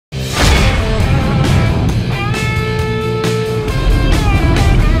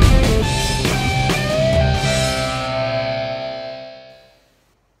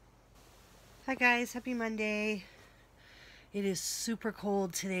guys, happy Monday. It is super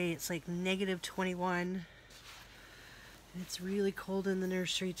cold today. It's like -21. And it's really cold in the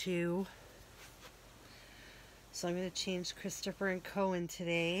nursery too. So I'm going to change Christopher and Cohen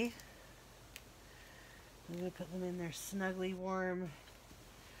today. I'm going to put them in their Snuggly warm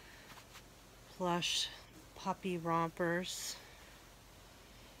plush puppy rompers.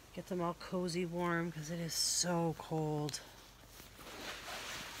 Get them all cozy warm because it is so cold.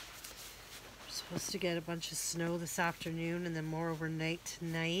 We're supposed to get a bunch of snow this afternoon and then more overnight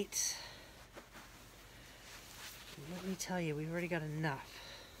tonight. And let me tell you, we've already got enough.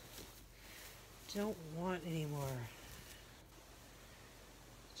 Don't want any more.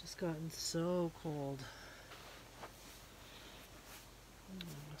 It's just gotten so cold. Oh,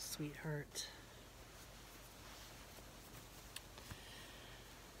 sweetheart.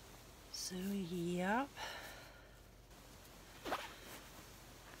 So, yep.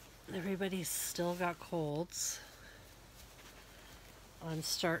 Everybody's still got colds. I'm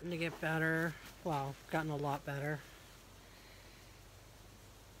starting to get better. Well, gotten a lot better.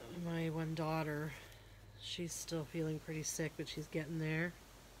 My one daughter, she's still feeling pretty sick, but she's getting there.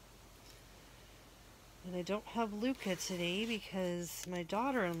 And I don't have Luca today because my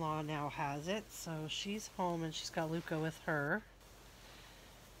daughter-in-law now has it, so she's home and she's got Luca with her.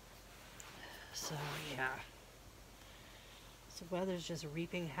 So, yeah. The weather's just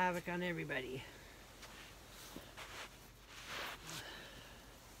reaping havoc on everybody.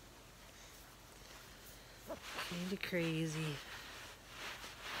 Kinda crazy.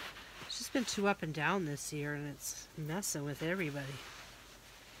 It's just been too up and down this year, and it's messing with everybody.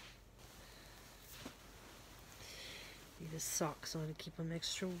 Need his socks on to keep them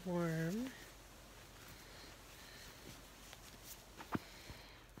extra warm.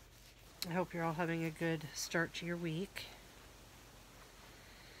 I hope you're all having a good start to your week.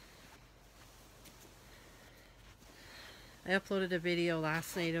 I uploaded a video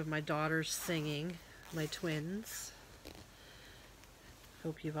last night of my daughters singing, my twins.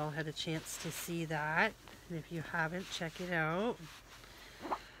 Hope you've all had a chance to see that. And if you haven't, check it out.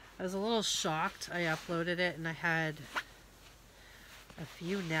 I was a little shocked. I uploaded it and I had a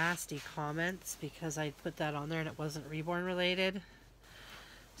few nasty comments because I put that on there and it wasn't Reborn related.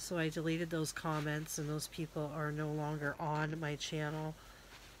 So I deleted those comments and those people are no longer on my channel.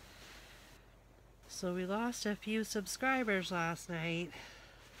 So we lost a few subscribers last night.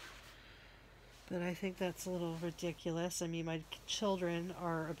 But I think that's a little ridiculous. I mean, my children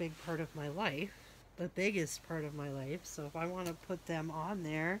are a big part of my life. The biggest part of my life. So if I want to put them on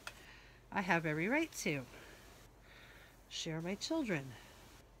there, I have every right to. Share my children.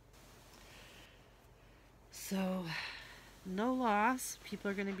 So, no loss.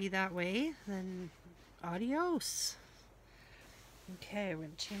 People are going to be that way. Then, adios. Okay, we're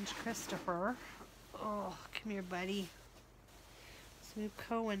going to change Christopher. Oh, come here, buddy. Let's move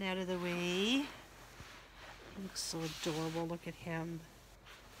Cohen out of the way. He looks so adorable. Look at him.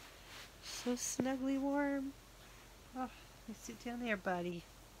 So snuggly warm. Oh, you sit down there, buddy.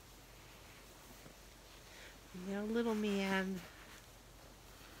 Now, little man.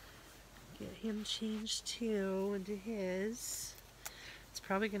 Get him changed too into his. It's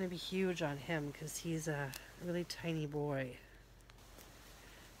probably going to be huge on him because he's a really tiny boy.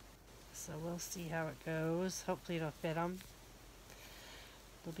 So we'll see how it goes. Hopefully it'll fit them.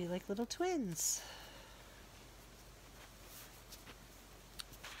 They'll be like little twins.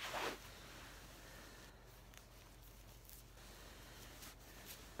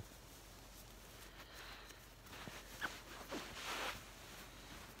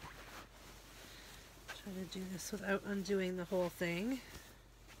 Try to do this without undoing the whole thing.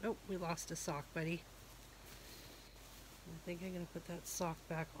 Oh, we lost a sock, buddy. I think I'm going to put that sock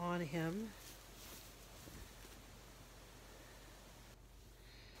back on him.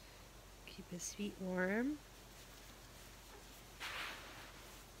 Keep his feet warm.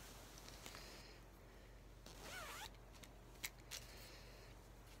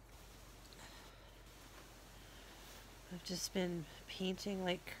 I've just been painting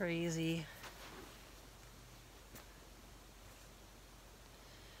like crazy.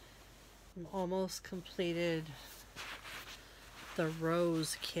 I'm almost completed the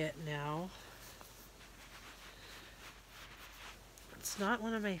Rose kit now. It's not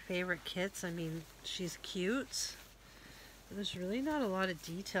one of my favorite kits. I mean, she's cute, but there's really not a lot of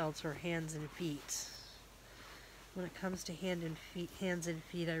detail to her hands and feet. When it comes to hands and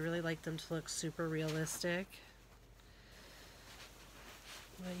feet, I really like them to look super realistic.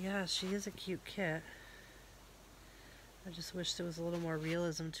 But yeah, she is a cute kit. I just wish there was a little more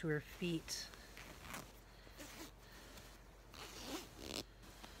realism to her feet.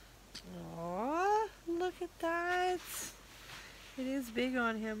 Aww. Look at that. It is big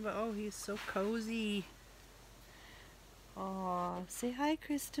on him, but oh, he's so cozy. Oh, say hi,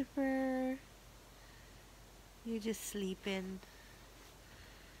 Christopher. You're just sleeping.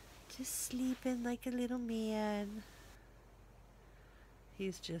 Just sleeping like a little man.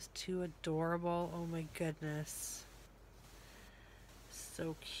 He's just too adorable. Oh my goodness.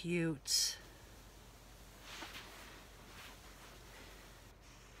 So cute.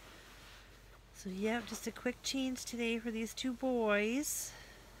 So yeah, just a quick change today for these two boys.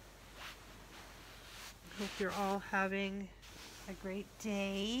 Hope you're all having a great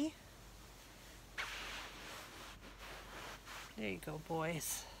day. There you go,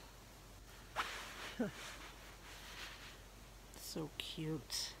 boys. So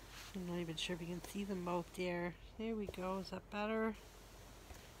cute. I'm not even sure if you can see them both there. There we go. Is that better?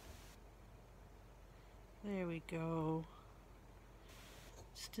 There we go.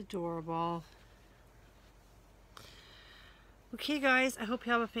 Just adorable. Okay, guys, I hope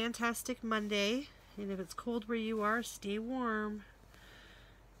you have a fantastic Monday. And if it's cold where you are, stay warm.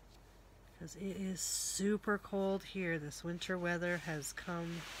 Because it is super cold here. This winter weather has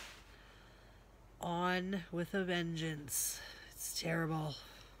come on with a vengeance. It's terrible.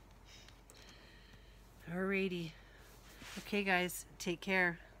 Alrighty. Okay, guys, take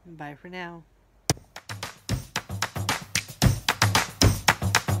care. Bye for now.